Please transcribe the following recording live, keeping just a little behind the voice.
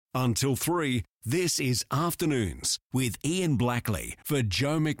Until 3, this is Afternoons with Ian Blackley for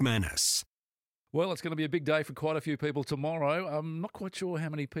Joe McManus. Well, it's going to be a big day for quite a few people tomorrow. I'm not quite sure how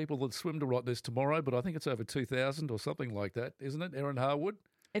many people that swim to Rottnest tomorrow, but I think it's over 2,000 or something like that, isn't it, Erin Harwood?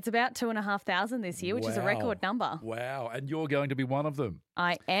 It's about 2,500 this year, which is a record number. Wow, and you're going to be one of them.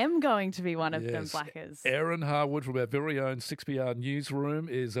 I am going to be one of them, Blackers. Erin Harwood from our very own 6PR newsroom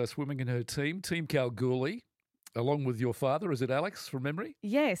is swimming in her team, Team Kalgoorlie, along with your father. Is it Alex from memory?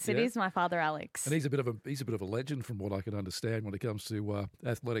 Yes, it is my father, Alex. And he's a bit of a legend from what I can understand when it comes to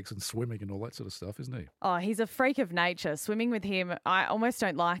athletics and swimming and all that sort of stuff, isn't he? Oh, he's a freak of nature. Swimming with him, I almost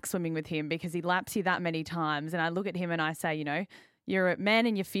don't like swimming with him because he laps you that many times. And I look at him and I say, you know, you're a man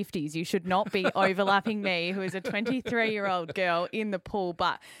in your 50s. You should not be overlapping me, who is a 23-year-old girl in the pool.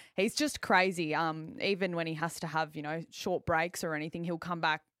 But he's just crazy. Even when he has to have, you know, short breaks or anything, he'll come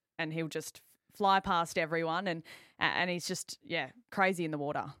back and he'll just fly past everyone. And he's just, crazy in the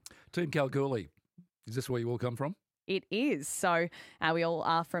water. Team Kalgoorlie, is this where you all come from? It is. So we all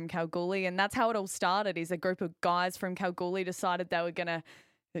are from Kalgoorlie, and that's how it all started. Is a group of guys from Kalgoorlie decided they were going to,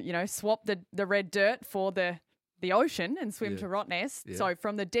 you know, swap the red dirt for the ocean and swim to Rottnest. Yeah. So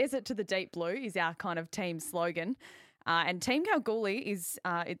from the desert to the deep blue is our kind of team slogan. And Team Kalgoorlie is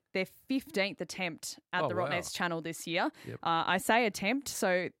their 15th attempt at the Rottnest Channel this year. Yep. I say attempt,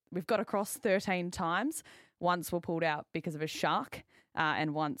 so we've got across 13 times. Once were pulled out because of a shark,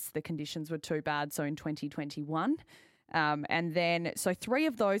 and once the conditions were too bad, so in 2021. And then, so 3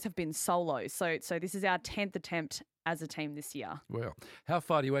 of those have been solos. So this is our 10th attempt as a team this year. Wow. How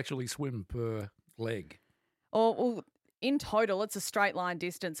far do you actually swim per leg? Well, in total, it's a straight line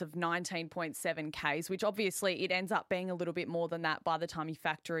distance of 19.7 Ks, which obviously it ends up being a little bit more than that by the time you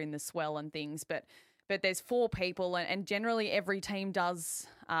factor in the swell and things. But there's 4 people, and generally every team does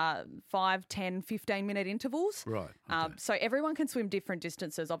 5, 10, 15-minute intervals. Right. Okay. So everyone can swim different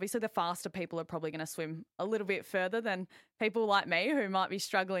distances. Obviously, the faster people are probably going to swim a little bit further than people like me who might be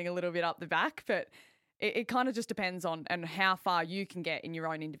struggling a little bit up the back. But it kind of just depends on how far you can get in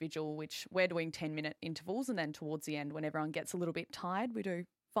your own individual, which we're doing 10-minute intervals. And then towards the end, when everyone gets a little bit tired, we do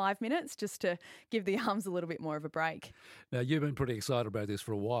 5 minutes just to give the arms a little bit more of a break. Now, you've been pretty excited about this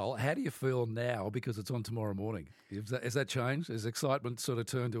for a while. How do you feel now because it's on tomorrow morning? Has that changed? Has excitement sort of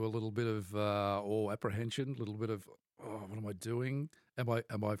turned to a little bit of apprehension, a little bit of, what am I doing? Am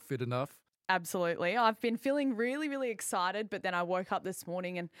I fit enough? Absolutely. I've been feeling really, really excited, but then I woke up this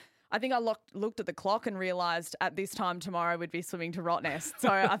morning and I think I looked at the clock and realised at this time tomorrow we'd be swimming to Rottnest. So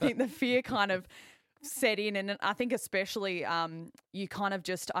I think the fear kind of set in, and I think especially you kind of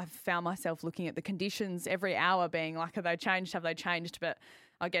I've found myself looking at the conditions every hour being like, have they changed? But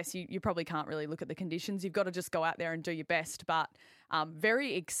I guess you probably can't really look at the conditions. You've got to just go out there and do your best. But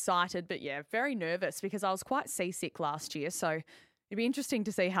very excited, but very nervous because I was quite seasick last year. So it'd be interesting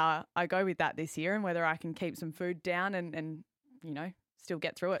to see how I go with that this year and whether I can keep some food down and you know, still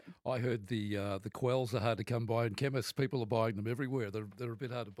get through it. I heard the quails are hard to come by in chemists. People are buying them everywhere. They're a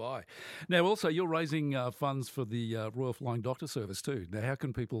bit hard to buy. Now, also, you're raising funds for the Royal Flying Doctor Service too. Now, how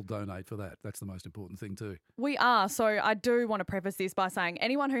can people donate for that? That's the most important thing too. We are. So I do want to preface this by saying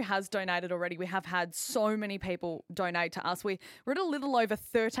anyone who has donated already, we have had so many people donate to us. We're at a little over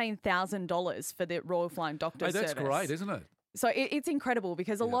 $13,000 for the Royal Flying Doctor Service. That's great, isn't it? So it's incredible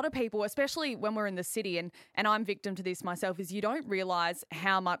because a lot of people, especially when we're in the city, and I'm victim to this myself, is you don't realise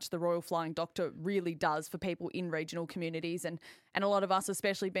how much the Royal Flying Doctor really does for people in regional communities. And a lot of us,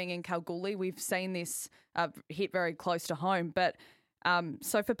 especially being in Kalgoorlie, we've seen this hit very close to home. But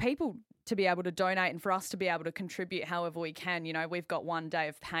so for people to be able to donate and for us to be able to contribute however we can, you know, we've got one day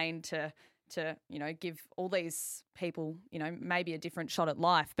of pain to you know, give all these people, you know, maybe a different shot at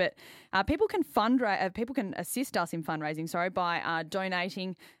life. But people can people can assist us in fundraising, by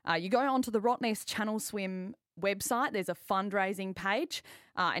donating. You go onto the Rottnest Channel Swim website. There's a fundraising page.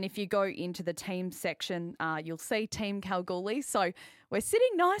 And if you go into the team section, you'll see Team Kalgoorlie. So we're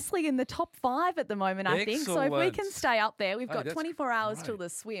sitting nicely in the top 5 at the moment, I think. So if we can stay up there, we've got 24 hours till the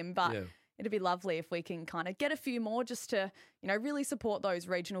swim. But it'd be lovely if we can kind of get a few more just to, you know, really support those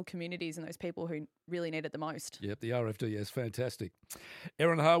regional communities and those people who really need it the most. Yep, the RFDS, fantastic.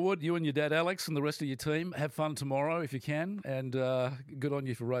 Erin Harwood, you and your dad Alex and the rest of your team, have fun tomorrow if you can, and good on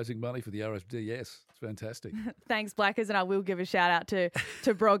you for raising money for the RFDS. It's fantastic. Thanks, Blackers, and I will give a shout out to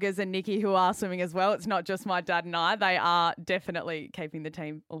Broggers and Nikki who are swimming as well. It's not just my dad and I. They are definitely keeping the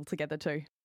team all together too.